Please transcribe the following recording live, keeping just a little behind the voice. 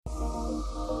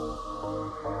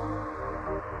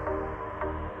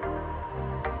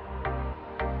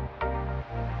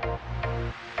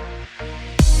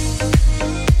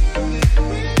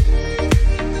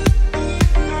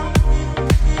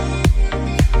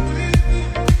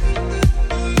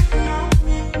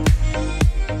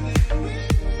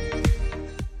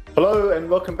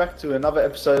welcome back to another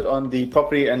episode on the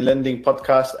Property and Lending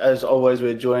Podcast. As always,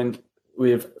 we're joined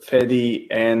with Fedi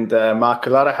and Mark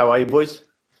Calara. How are you, boys?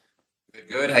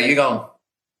 Good. How you going?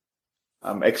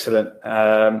 Excellent.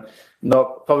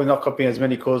 Probably not copying as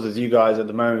many calls as you guys at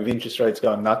the moment with interest rates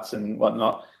going nuts and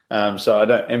whatnot. So I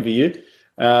don't envy you.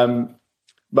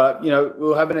 But, we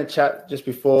were having a chat just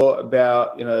before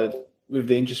about, with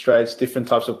the interest rates, different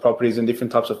types of properties and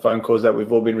different types of phone calls that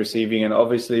we've all been receiving. And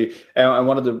obviously, and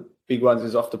one of the big ones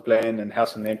is off the plan and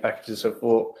house and land packages.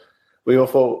 So we all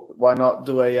thought, why not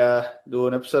do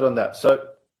an episode on that? So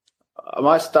I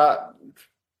might start.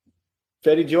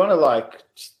 Fedi, do you want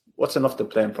to what's an off the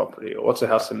plan property or what's a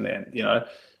house and land?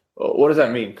 What does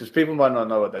that mean? Because people might not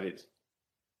know what that is.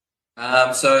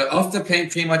 So off the plan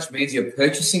pretty much means you're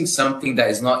purchasing something that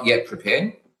is not yet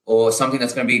prepared or something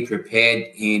that's going to be prepared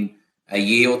in a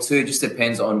year or two. It just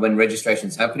depends on when registration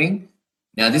is happening.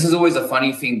 Now, this is always a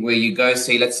funny thing where you go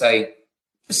see, let's say,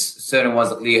 certain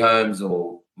ones like Lee Homes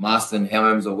or Marston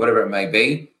Homes or whatever it may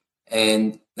be,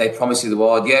 and they promise you the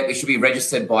world, it should be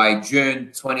registered by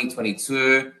June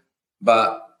 2022.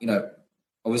 But,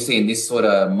 obviously in this sort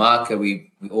of market,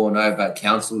 we all know about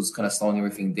councils kind of slowing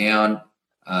everything down.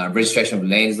 Registration of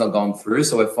land is not going through.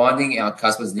 So we're finding our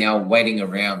customers now waiting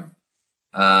around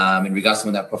in regards to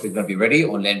when that property is going to be ready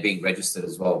or land being registered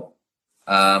as well.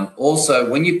 Also,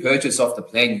 when you purchase off the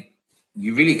plan,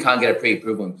 you really can't get a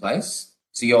pre-approval in place.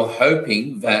 So you're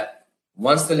hoping that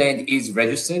once the land is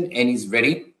registered and is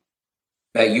ready,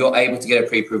 that you're able to get a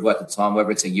pre-approval at the time,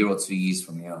 whether it's a year or 2 years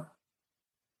from now.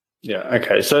 Yeah.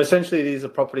 Okay. So essentially, these are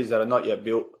properties that are not yet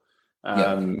built,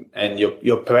 and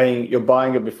you're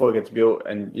buying it before it gets built,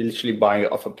 and you're literally buying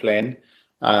it off a plan,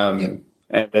 and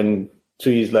then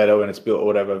 2 years later, when it's built or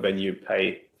whatever, then you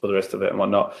pay for the rest of it and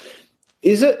whatnot.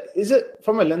 Is it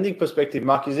from a lending perspective,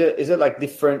 Mark? Is it like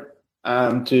different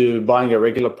to buying a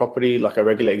regular property, like a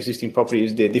regular existing property?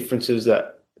 Is there differences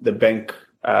that the bank,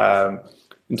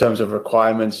 in terms of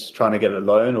requirements, trying to get a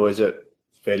loan, or is it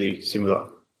fairly similar?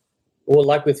 Well,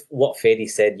 like with what Fedi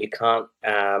said, you can't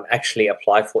actually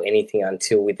apply for anything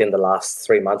until within the last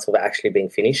 3 months of it actually being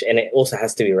finished, and it also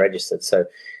has to be registered. So,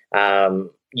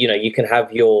 you can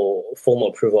have your formal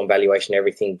approval and valuation,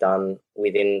 everything done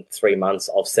within 3 months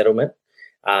of settlement.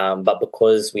 But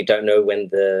because we don't know when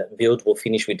the build will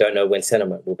finish, we don't know when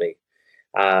settlement will be.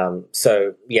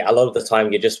 So, a lot of the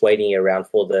time you're just waiting around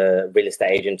for the real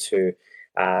estate agent to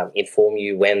inform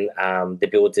you when the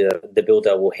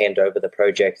builder will hand over the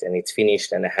project and it's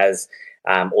finished and it has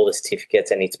all the certificates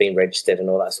and it's been registered and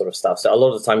all that sort of stuff. So a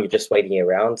lot of the time you're just waiting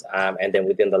around, and then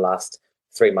within the last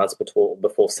 3 months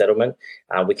before settlement,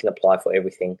 we can apply for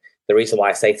everything. The reason why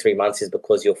I say 3 months is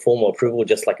because your formal approval,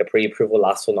 just like a pre-approval,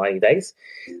 lasts for 90 days.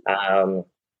 And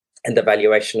the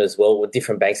valuation as well, with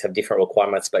different banks have different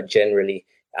requirements, but generally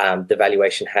the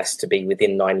valuation has to be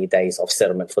within 90 days of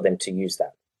settlement for them to use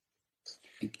that.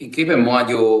 And keep in mind,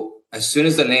 as soon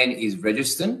as the land is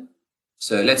registered,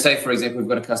 so let's say, for example, we've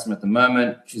got a customer at the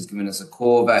moment, she's given us a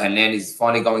call that her land is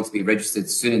finally going to be registered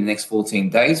soon in the next 14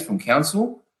 days from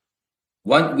council.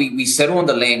 We settle on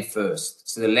the land first.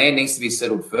 So the land needs to be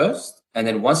settled first. And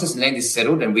then once this land is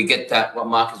settled and we get that, what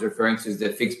Mark is referring to is the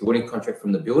fixed building contract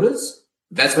from the builders,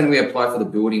 that's when we apply for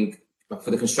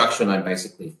the construction loan,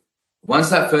 basically. Once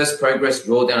that first progress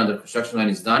drawdown of the construction loan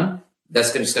is done,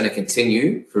 that's just going to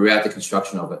continue throughout the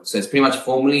construction of it. So it's pretty much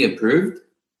formally approved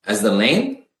as the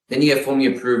land. Then you get formally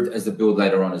approved as the build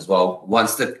later on as well.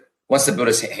 Once the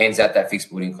builder hands out that fixed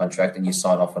building contract and you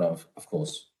sign off on it, of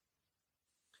course.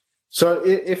 So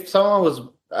if someone was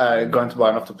going to buy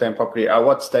an off-the-plan property, at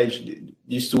what stage do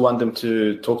you still want them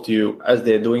to talk to you as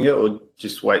they're doing it, or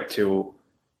just wait till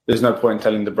there's no point in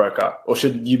telling the broker? Or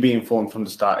should you be informed from the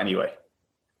start anyway?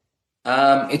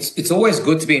 It's always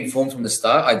good to be informed from the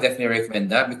start. I definitely recommend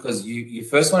that, because you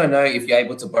first want to know if you're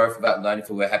able to borrow for that loan if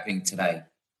it were happening today.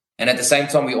 And at the same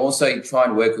time, we also try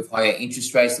and work with higher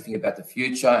interest rates to think about the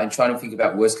future and trying to think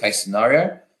about worst case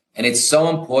scenario. And it's so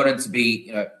important to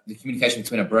be, the communication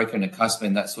between a broker and a customer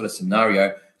in that sort of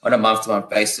scenario on a month-to-month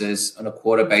basis, on a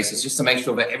quarter basis, just to make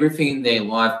sure that everything in their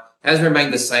life has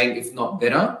remained the same, if not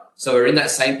better. So we're in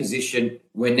that same position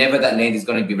whenever that land is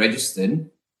going to be registered,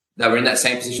 that we're in that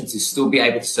same position to still be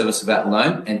able to service that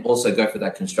loan and also go for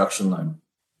that construction loan.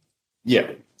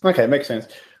 Yeah. Okay. Makes sense.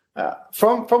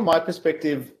 From my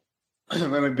perspective,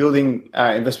 when we're building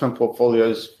investment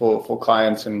portfolios for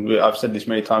clients, and I've said this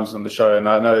many times on the show, and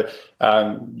I know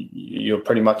you're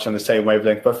pretty much on the same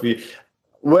wavelength, both of you.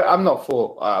 I'm not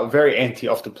for very anti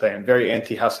off the plan, very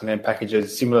anti house and land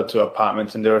packages, similar to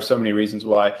apartments, and there are so many reasons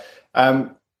why.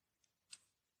 One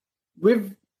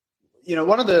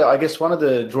of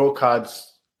the draw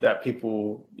cards that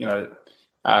people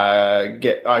I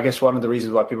guess one of the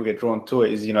reasons why people get drawn to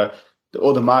it is,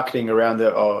 all the marketing around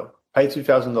it, pay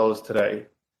 $2,000 today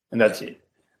and that's it.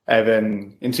 And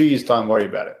then in 2 years' time, worry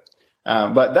about it.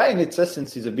 But that in its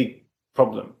essence is a big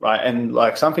problem, right? And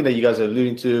like something that you guys are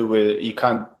alluding to, where you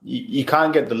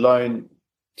can't get the loan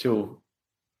till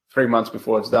 3 months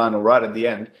before it's done or right at the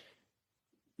end.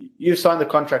 You've signed the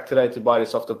contract today to buy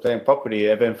this off the plan property,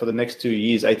 and then for the next 2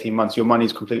 years, 18 months, your money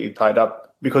is completely tied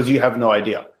up because you have no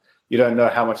idea. You don't know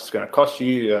how much it's going to cost you.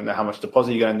 You don't know how much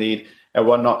deposit you're going to need and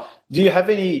whatnot. Do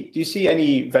you see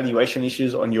any valuation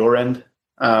issues on your end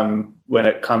when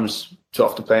it comes to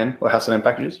off the plan or house and land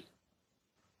packages?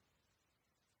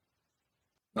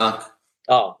 Mark?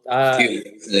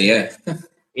 Yeah.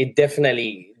 It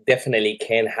definitely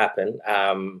can happen.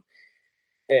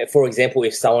 For example,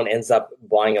 if someone ends up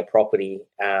buying a property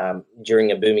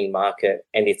during a booming market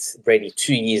and it's ready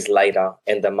 2 years later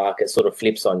and the market sort of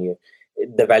flips on you,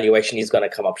 the valuation is going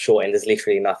to come up short and there's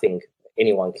literally nothing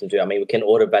anyone can do. I mean, we can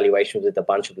order valuations with a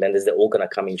bunch of lenders. They're all going to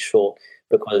come in short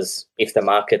because if the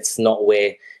market's not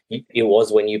where it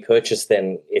was when you purchased,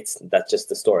 then that's just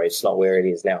the story. It's not where it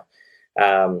is now.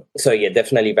 So yeah,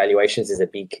 definitely valuations is a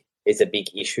big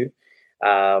issue.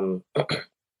 The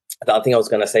other thing I was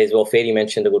going to say as well, Ferdy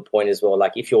mentioned a good point as well.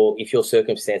 Like if your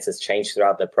circumstances change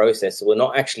throughout the process, we're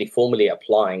not actually formally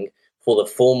applying for the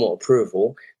formal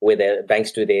approval where the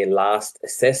banks do their last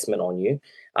assessment on you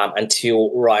until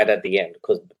right at the end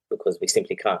because we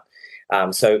simply can't.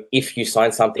 So if you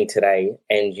sign something today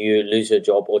and you lose your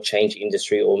job or change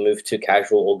industry or move to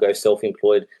casual or go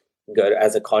self-employed, go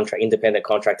as a independent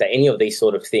contractor, any of these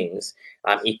sort of things,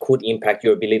 it could impact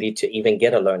your ability to even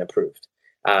get a loan approved.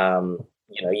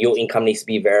 Your income needs to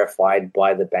be verified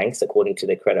by the banks according to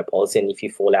their credit policy. And if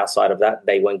you fall outside of that,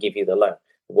 they won't give you the loan.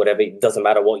 Whatever, it doesn't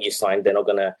matter what you signed, they're not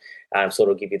going to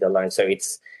sort of give you the loan. So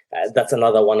that's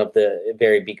another one of the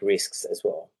very big risks as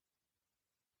well.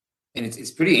 And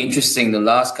it's pretty interesting the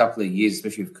last couple of years,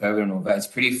 especially with COVID and all that. It's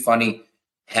pretty funny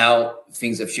how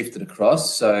things have shifted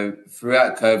across. So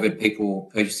throughout COVID, people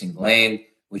purchasing land,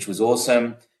 which was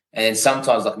awesome. And then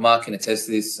sometimes, like Mark can attest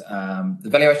to this, the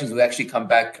valuations would actually come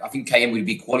back. I think KM would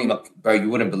be calling, like, bro, you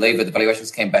wouldn't believe it. The valuations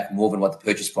came back more than what the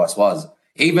purchase price was.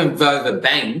 Even though the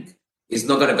bank is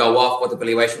not going to go off what the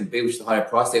valuation would be, which is the higher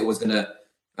price, it was going to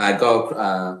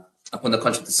go upon the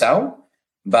contract to sell.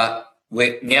 But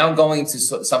we're now going to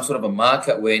some sort of a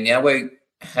market where now we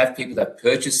have people that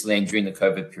purchased land during the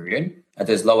COVID period at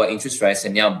those lower interest rates,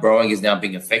 and now borrowing is now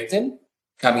being affected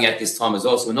coming at this time as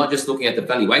well. So we're not just looking at the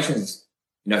valuations,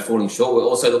 falling short. We're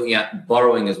also looking at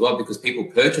borrowing as well because people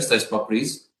purchase those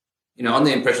properties, on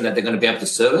the impression that they're going to be able to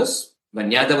service. But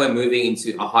now that we're moving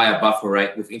into a higher buffer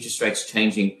rate with interest rates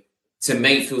changing, to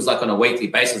me, it feels like on a weekly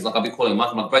basis, like I'll be calling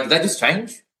Mike, I'm like, bro, did that just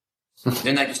change?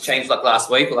 Didn't they just change like last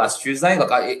week or last Tuesday?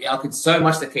 Like I could so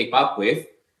much to keep up with,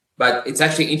 but it's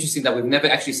actually interesting that we've never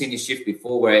actually seen this shift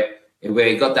before where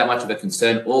it got that much of a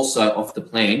concern also off the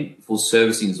plan for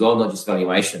servicing as well, not just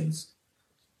valuations.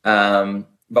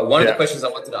 But one of the questions I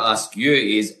wanted to ask you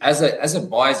is, as a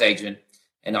buyer's agent,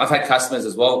 and I've had customers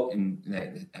as well, and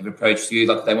they have approached you,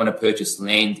 like they want to purchase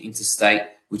land interstate,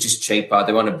 which is cheaper.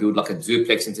 They want to build like a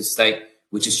duplex interstate,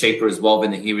 which is cheaper as well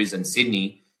than the here is in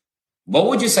Sydney. What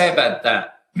would you say about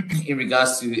that in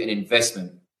regards to an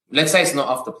investment? Let's say it's not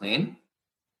off the plan.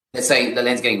 Let's say the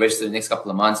land's getting registered in the next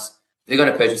couple of months. They're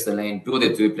going to purchase the land, build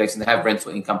a duplex, and they have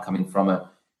rental income coming from it.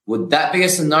 Would that be a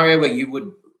scenario where you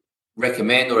would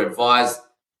recommend or advise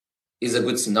is a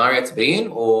good scenario to be in,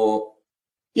 or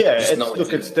it's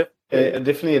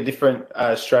definitely a different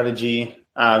strategy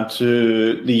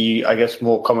to the, I guess,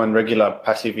 more common regular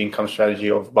passive income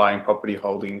strategy of buying property,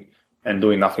 holding, and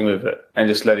doing nothing with it, and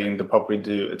just letting the property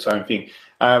do its own thing.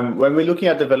 When we're looking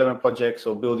at development projects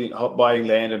or buying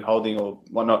land and holding or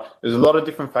whatnot, there's a lot of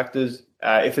different factors.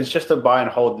 If it's just a buy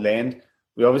and hold land,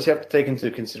 we obviously have to take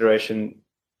into consideration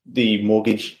the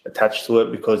mortgage attached to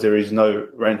it because there is no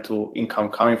rental income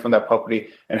coming from that property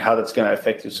and how that's going to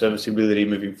affect your serviceability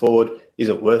moving forward. Is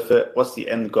it worth it? What's the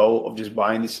end goal of just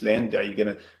buying this land?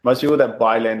 Most people that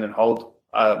buy land and hold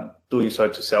are doing so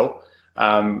to sell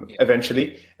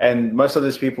eventually. And most of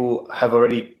these people have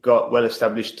already got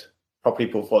well-established property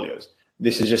portfolios.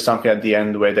 This is just something at the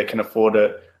end where they can afford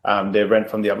it. Their rent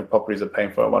from the other properties they're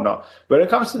paying for and whatnot. When it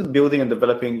comes to the building and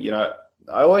developing,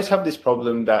 I always have this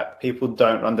problem that people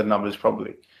don't run the numbers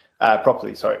properly.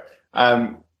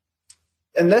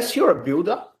 Unless you're a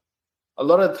builder, a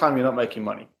lot of the time you're not making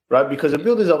money, right? Because a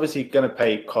builder is obviously going to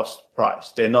pay cost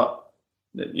price. They're not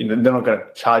going to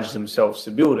charge themselves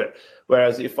to build it.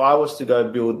 Whereas if I was to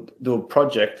go do a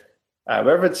project,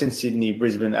 wherever it's in Sydney,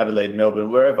 Brisbane, Adelaide,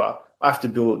 Melbourne, wherever, I have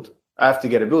to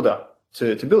get a builder.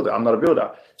 to build it. I'm not a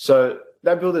builder. So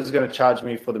that builder is going to charge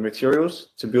me for the materials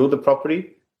to build the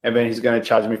property, and then he's going to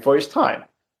charge me for his time.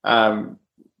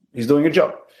 He's doing a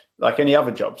job like any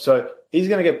other job. So he's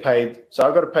going to get paid. So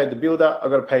I've got to pay the builder.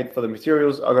 I've got to pay for the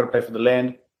materials. I've got to pay for the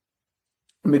land.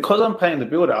 And because I'm paying the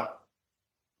builder,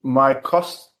 my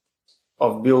cost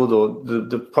of build or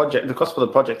the project, the cost for the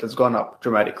project has gone up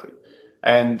dramatically.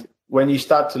 And when you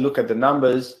start to look at the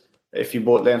numbers, if you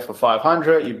bought land for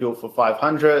 500, you built for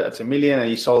 500, that's $1 million, and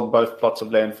you sold both plots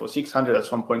of land for 600, that's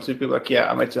 1.2. People are like,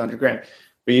 yeah, I made 200 grand,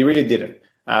 but you really didn't.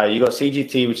 You got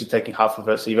CGT, which is taking half of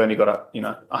it, so you've only got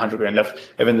 100 grand left.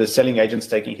 And then the selling agent's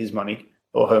taking his money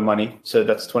or her money, so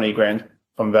that's 20 grand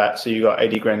from that. So you got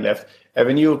 80 grand left. And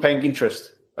then you were paying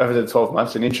interest over the 12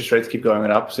 months, and interest rates keep going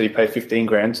up, so you pay 15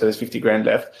 grand, so there's 50 grand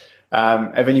left.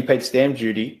 And then you paid stamp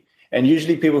duty. And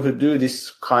usually people who do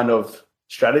this kind of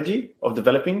strategy of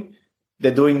developing,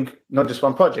 they're doing not just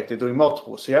one project, they're doing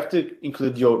multiple. So you have to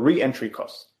include your re-entry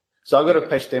costs. So I've got to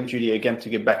pay stamp duty again to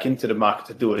get back into the market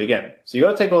to do it again. So you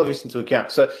got to take all of this into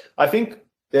account. So I think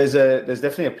there's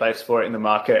definitely a place for it in the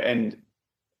market. And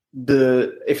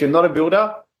if you're not a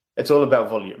builder, it's all about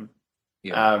volume,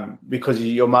 because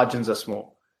your margins are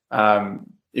small.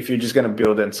 If you're just going to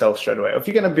build and sell straight away, if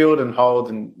you're going to build and hold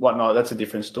and whatnot, that's a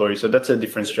different story. So that's a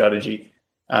different strategy.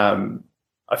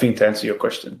 I think, to answer your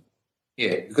question.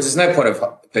 Yeah, because there's no point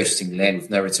of purchasing land with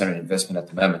no return on investment at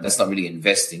the moment. That's not really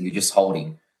investing. You're just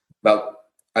holding. But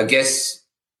I guess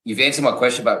you've answered my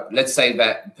question. But let's say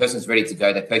that person's ready to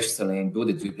go. They purchase the land, build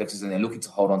the duplexes, and they're looking to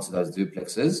hold on to those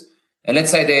duplexes. And let's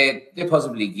say they're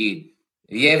possibly geared.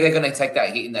 Yeah, they're going to take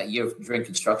that hit in that year during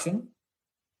construction.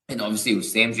 And obviously with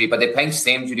stamp duty, but they're paying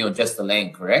stamp duty on just the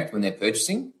land, correct? When they're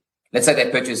purchasing, let's say they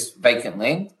purchase vacant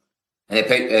land, and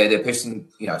they're purchasing,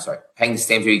 paying the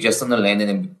stamp duty just on the land,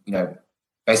 and then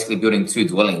basically building 2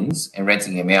 dwellings and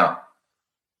renting them out.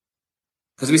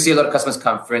 Because we see a lot of customers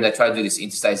come through and they try to do this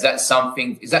interstate. Is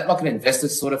that like an investor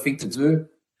sort of thing to do?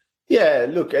 Yeah,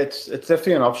 look, it's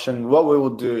definitely an option. What we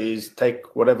will do is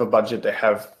take whatever budget they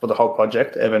have for the whole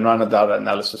project and then run a data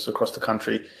analysis across the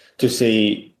country to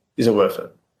see, is it worth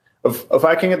it? If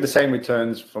I can get the same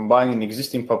returns from buying an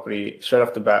existing property straight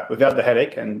off the bat without the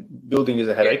headache, and building is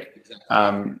a headache,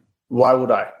 why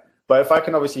would I? But if I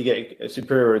can obviously get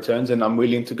superior returns and I'm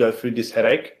willing to go through this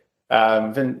headache,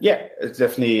 then yeah, it's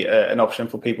definitely an option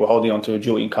for people holding on to a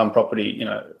dual income property.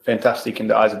 Fantastic in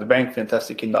the eyes of the bank,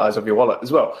 fantastic in the eyes of your wallet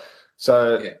as well.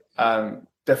 So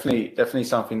definitely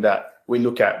something that we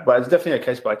look at, but it's definitely a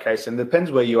case by case, and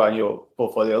depends where you are in your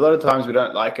portfolio. A lot of times we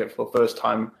don't like it for first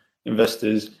time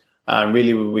investors.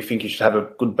 Really, we think you should have a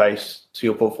good base to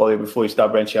your portfolio before you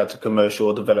start branching out to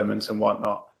commercial developments and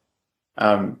whatnot.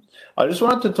 I just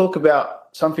wanted to talk about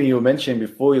something you were mentioning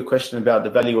before, your question about the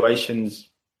valuations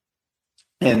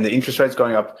and the interest rates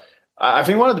going up. I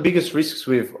think one of the biggest risks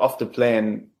with off the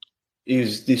plan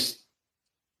is this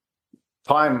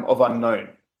time of unknown.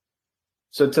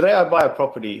 So today I buy a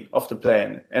property off the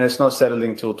plan and it's not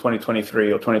settling till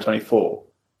 2023 or 2024.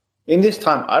 In this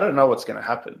time, I don't know what's going to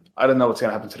happen. I don't know what's going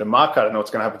to happen to the market. I don't know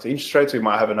what's going to happen to interest rates. We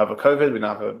might have another COVID. We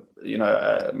might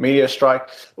have a media strike.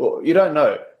 Well, you don't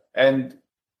know. And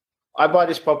I buy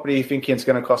this property thinking it's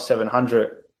going to cost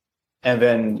 700, and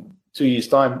then 2 years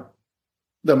time,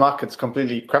 the market's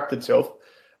completely crapped itself,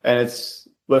 and it's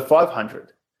worth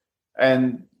 500.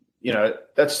 And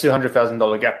that's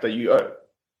 $200,000 gap that you owe.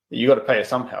 You got to pay it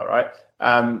somehow, right?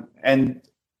 And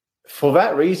for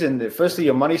that reason, firstly,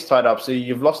 your money's tied up, so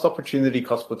you've lost opportunity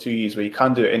cost for 2 years where you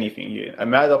can't do anything. A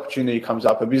mad opportunity comes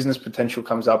up, a business potential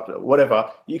comes up, whatever,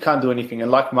 you can't do anything.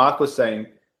 And like Mark was saying,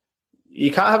 you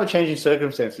can't have a change in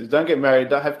circumstances. Don't get married,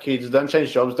 don't have kids, don't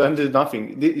change jobs, don't do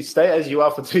nothing. Stay as you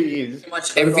are for 2 years. Pretty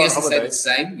much everything has to stay the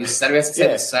same. Your salary has to stay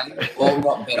the same, or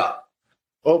not better.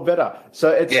 Or better. So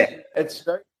it's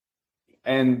very,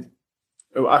 and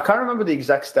I can't remember the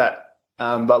exact stat.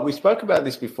 But we spoke about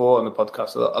this before on the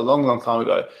podcast a long time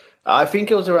ago. I think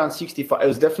it was around 65. It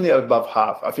was definitely above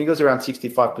half. I think it was around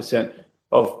 65%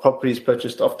 of properties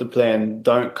purchased off the plan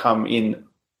don't come in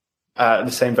the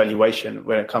same valuation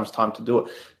when it comes time to do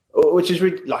it, which is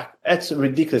that's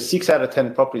ridiculous. 6 out of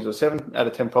 10 properties or 7 out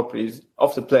of 10 properties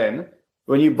off the plan,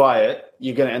 when you buy it,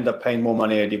 you're going to end up paying more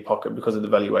money out of your pocket because of the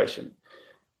valuation,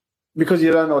 because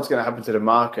you don't know what's going to happen to the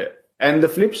market. And the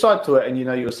flip side to it, and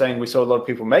you were saying we saw a lot of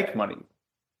people make money.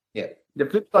 Yeah. The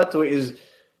flip side to it is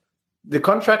the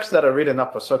contracts that are written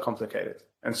up are so complicated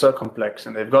and so complex,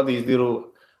 and they've got these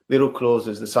little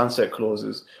clauses, the sunset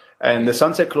clauses. And the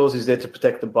sunset clause is there to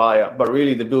protect the buyer, but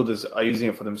really the builders are using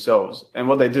it for themselves. And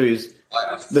what they do is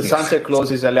the sunset clause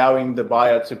is allowing the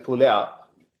buyer to pull out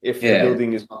if the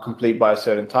building is not complete by a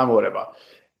certain time or whatever.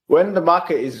 when the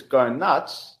market is going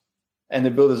nuts and the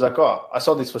builder's like, oh, I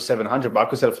sold this for 700, but I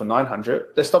could sell it for 900,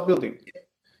 they stop building.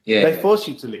 Yeah. They force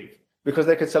you to leave because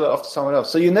they can sell it off to someone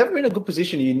else. So you're never in a good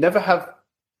position. You never have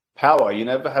power. You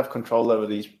never have control over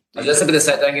these. I was just a bit of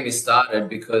say, don't get me started,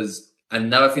 because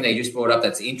another thing that you just brought up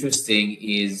that's interesting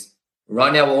is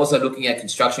right now we're also looking at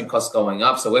construction costs going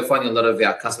up. So we're finding a lot of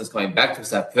our customers coming back to us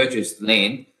that purchased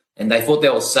land and they thought they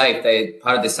were safe.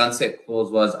 Part of the sunset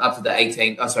clause was up to the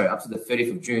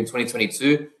 30th of June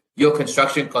 2022, your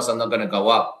construction costs are not going to go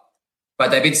up. But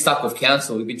they've been stuck with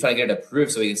council. We've been trying to get it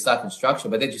approved so we can start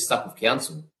construction, but they're just stuck with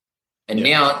council. And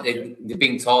now they're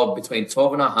being told between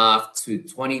 12.5% to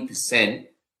 20%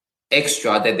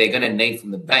 extra that they're going to need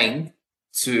from the bank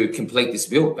to complete this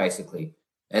build, basically.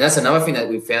 And that's another thing that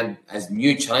we've found as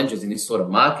new challenges in this sort of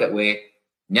market, where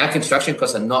now construction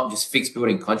costs are not just fixed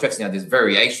building contracts. Now there's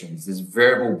variations. There's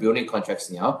variable building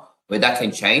contracts now where that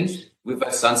can change with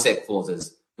those sunset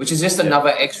clauses, which is just another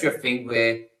extra thing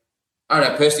where, I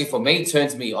don't know, personally for me, it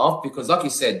turns me off because, like you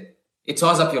said, it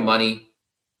ties up your money.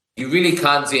 You really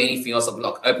can't do anything else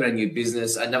like open a new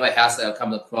business, another house that will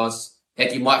come across.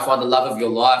 Heck, you might find the love of your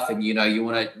life and, you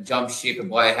want to jump ship and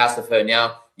buy a house with her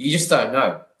now. You just don't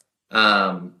know.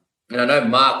 And I know,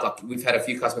 Mark, we've had a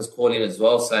few customers call in as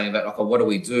well saying that, what do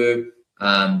we do?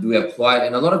 Do we apply?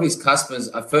 And a lot of these customers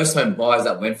are first-home buyers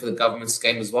that went for the government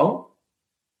scheme as well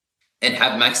and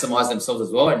have maximized themselves as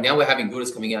well. And now we're having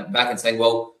builders coming out back and saying,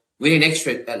 well, we need an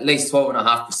extra at least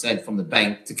 12.5% from the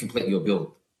bank to complete your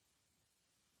build.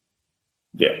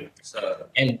 Yeah. So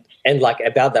and like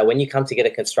about that, when you come to get a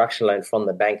construction loan from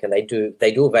the bank and they do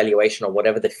a valuation on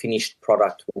whatever the finished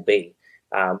product will be,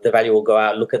 the value will go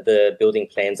out, look at the building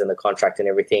plans and the contract and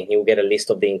everything. He will get a list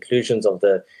of the inclusions of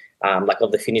the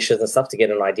of the finishes and stuff to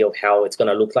get an idea of how it's going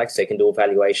to look like, so you can do a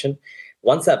valuation.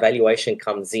 Once that valuation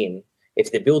comes in,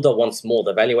 if the builder wants more,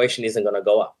 the valuation isn't going to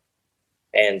go up.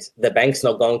 And the bank's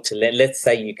not going to let's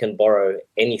say you can borrow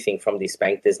anything from this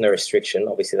bank. There's no restriction.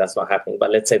 Obviously, that's not happening.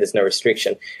 But let's say there's no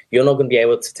restriction. You're not going to be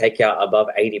able to take out above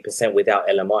 80% without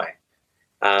LMI.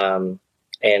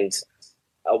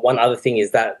 One other thing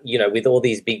is that, with all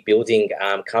these big building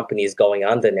companies going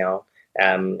under now,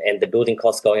 and the building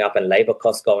costs going up and labor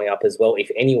costs going up as well, if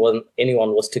anyone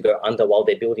was to go under while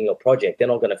they're building a project, they're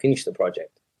not going to finish the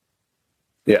project.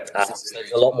 Yeah. So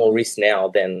there's a lot more risk now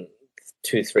than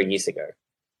 2-3 years ago.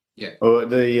 Yeah. Or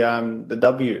the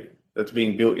W that's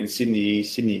being built in Sydney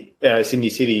City that's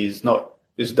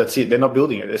it. They're not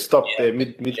building it. They stopped their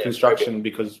mid construction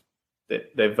because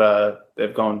they've gone.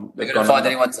 They're going to find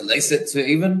anyone to lease it to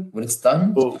even when it's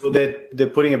done. Well, they're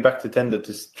putting it back to tender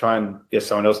to try and get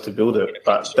someone else to build it.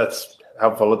 But that's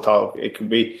how volatile it can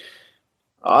be.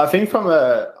 I think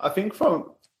there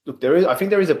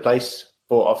is a place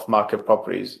for off market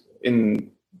properties in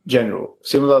general,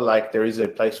 similar like there is a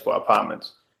place for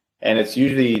apartments. And it's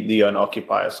usually the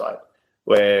owner-occupier side,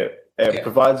 where it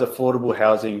provides affordable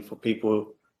housing for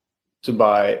people to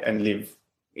buy and live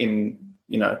in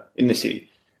the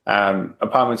city.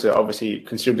 Apartments are obviously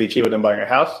considerably cheaper than buying a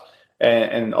house,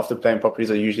 and off-the-plan properties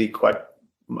are usually quite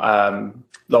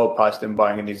lower priced than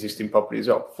buying an existing property as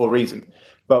well, for a reason.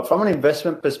 But from an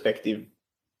investment perspective,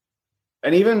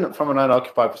 and even from an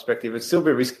owner-occupier perspective, it's still a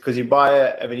bit risky because you buy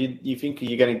it and then you think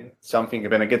you're getting something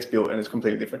and then it gets built and it's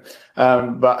completely different.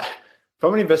 But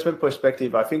from an investment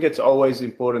perspective, I think it's always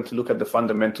important to look at the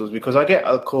fundamentals, because I get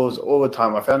calls all the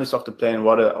time. I found this off the plan.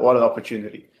 What an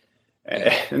opportunity.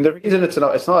 And the reason it's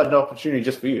not an opportunity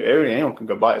just for you. Anyone can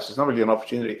go buy it. So it's not really an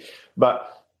opportunity.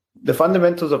 But the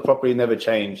fundamentals of property never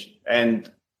change.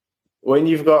 And when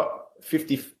you've got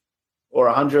 50 or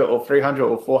 100 or 300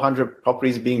 or 400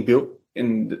 properties being built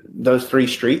in those 3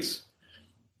 streets,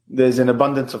 there's an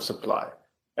abundance of supply.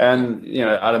 And,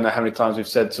 I don't know how many times we've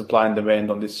said supply and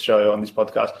demand on this show, on this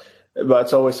podcast, but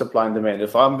it's always supply and demand.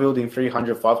 If I'm building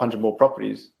 300, 500 more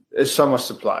properties, there's so much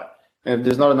supply. And if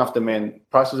there's not enough demand,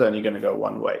 prices are only going to go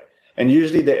one way. And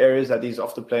usually the areas that these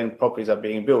off-the-plan properties are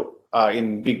being built are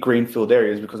in big greenfield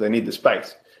areas because they need the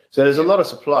space. So there's a lot of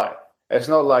supply. It's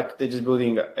not like they're just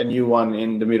building a new one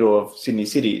in the middle of Sydney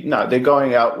City. No, they're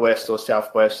going out west or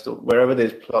southwest or wherever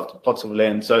there's plots of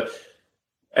land. So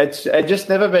it just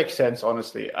never makes sense,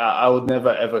 honestly. I would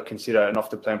never, ever consider an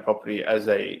off-the-plan property as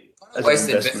an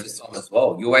investment. Time as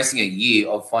well. You're wasting a year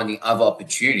of finding other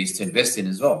opportunities to invest in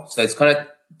as well. So it's kind of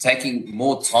taking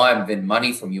more time than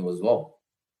money from you as well.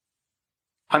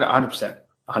 100%.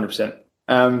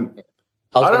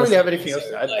 I don't really have anything else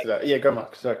to add to that. Yeah, go,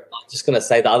 Mark. Sorry. I'm just going to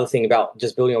say the other thing about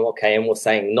just building on what KM was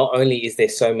saying. Not only is there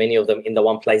so many of them in the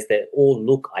one place, they all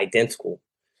look identical.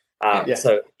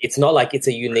 So it's not like it's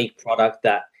a unique product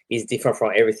that is different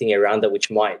from everything around it,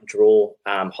 which might draw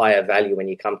higher value when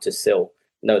you come to sell.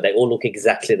 No, they all look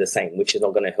exactly the same, which is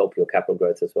not going to help your capital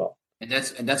growth as well. And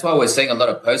that's why we're seeing a lot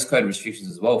of postcode restrictions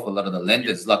as well for a lot of the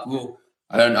lenders. Like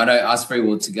I know us three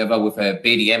were together with a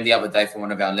BDM the other day for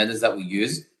one of our lenders that we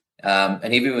use,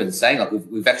 and he was saying like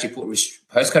we've actually put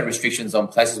postcode restrictions on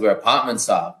places where apartments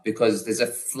are because there's a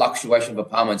fluctuation of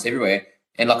apartments everywhere.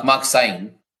 And like Mark's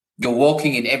saying, you're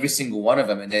walking in every single one of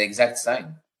them, and they're exact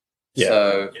same. Yeah.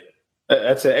 So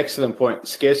that's an excellent point.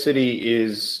 Scarcity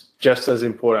is just as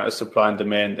important as supply and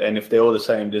demand, and if they're all the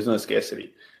same, there's no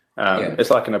scarcity. It's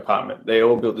like an apartment; they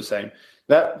all built the same.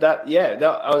 I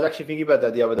was actually thinking about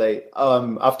that the other day.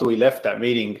 After we left that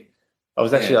meeting, I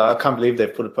was actually I can't believe they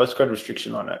put a postcode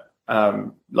restriction on it.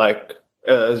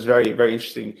 It was very, very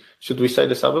interesting. Should we say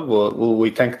the suburb, or will we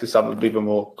thank the suburb even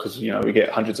more because we get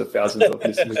hundreds of thousands of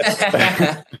listeners?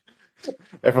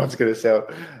 Everyone's going to sell.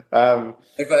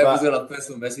 Everyone's got a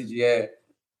personal message, yeah.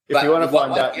 If you want to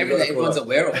find out, everyone's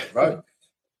aware of road.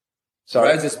 Sorry,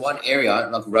 roads is one area.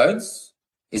 Like roads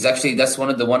is actually that's one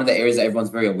of the areas that everyone's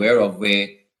very aware of. Where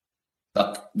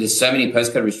like there's so many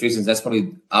postcode restrictions, that's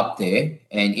probably up there.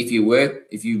 And if you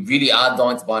really are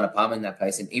dying to buy an apartment in that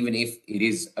place, and even if it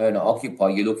is owner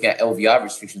occupied, you look at LVR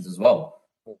restrictions as well,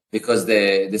 because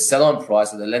the sell-on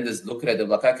price or the lenders look at it. They're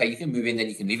like, okay, you can move in, then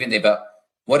you can live in there, but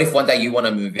what if one day you want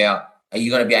to move out? Are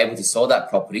you going to be able to sell that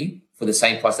property for the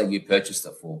same price that you purchased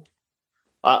it for?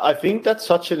 I think that's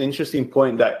such an interesting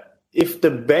point that if the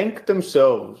bank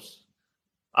themselves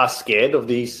are scared of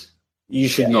these, you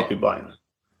should not be buying them.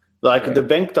 The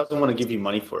bank doesn't want to give you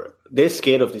money for it. They're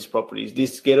scared of these properties. They're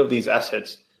scared of these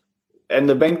assets. And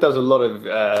the bank does a lot of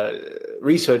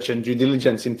research and due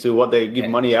diligence into what they give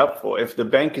money out for. If the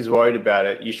bank is worried about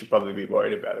it, you should probably be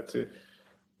worried about it too.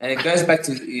 And it goes back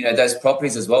to those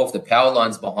properties as well, with the power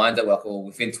lines behind it, or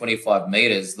within 25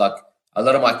 meters. Like a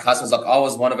lot of my customers, like I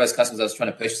was one of those customers that was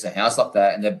trying to purchase a house like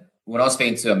that, and when I was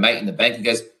speaking to a mate in the bank, he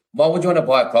goes, "Why would you want to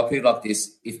buy a property like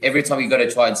this if every time you go to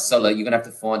try and sell it, you're going to have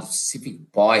to find a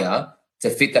specific buyer to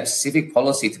fit that specific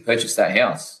policy to purchase that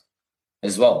house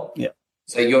as well?" Yeah.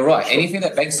 So you're right. Sure. Anything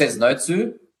that bank says no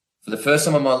to, for the first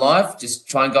time in my life, just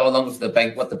try and go along with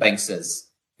what the bank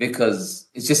says, because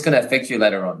it's just going to affect you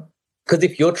later on. Because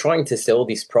if you're trying to sell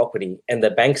this property and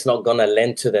the bank's not going to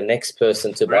lend to the next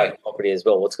person to buy the property as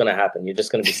well, what's going to happen? You're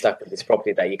just going to be stuck with this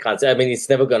property that you can't sell. I mean, it's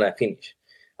never going to finish.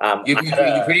 You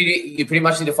pretty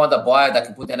much need to find a buyer that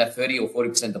can put down a 30 or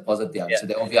 40% deposit down. Yeah. So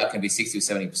the LVR can be 60 or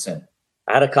 70%.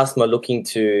 I had a customer looking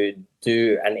to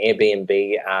do an Airbnb,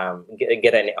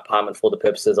 get an apartment for the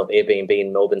purposes of Airbnb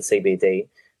in Melbourne CBD.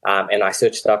 And I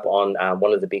searched up on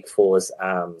one of the Big Four's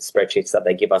spreadsheets that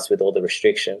they give us with all the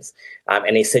restrictions.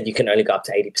 And he said you can only go up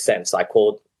to 80%. So I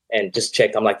called and just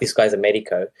checked. I'm like, this guy's a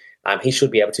medico. He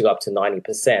should be able to go up to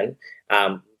 90%.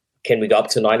 Can we go up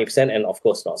to 90%? And of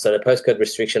course not. So the postcode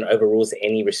restriction overrules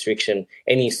any restriction,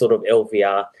 any sort of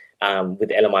LVR with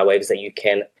LMI waivers that you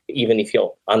can, even if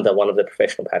you're under one of the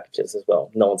professional packages as well.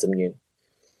 No one's immune.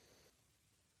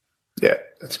 Yeah,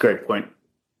 that's a great point.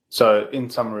 So in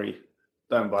summary,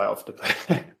 don't buy off the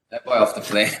plan. Don't buy off the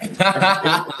plan.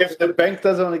 if the bank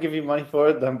doesn't want to give you money for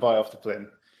it, don't buy off the plan.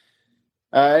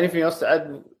 Anything else to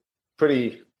add?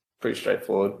 Pretty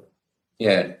straightforward.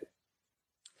 Yeah.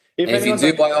 And if you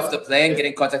do buy off the plan, get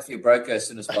in contact with your broker as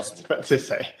soon as possible. That's to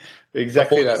say.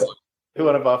 Exactly that. If you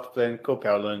want to buy off the plan, call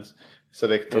Power Loans so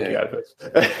they can talk you out of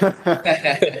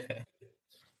it.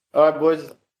 All right,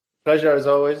 boys. Pleasure as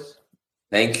always.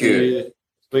 Thank you.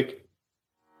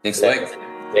 Next week.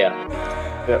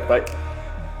 Yeah, bye.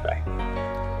 Bye.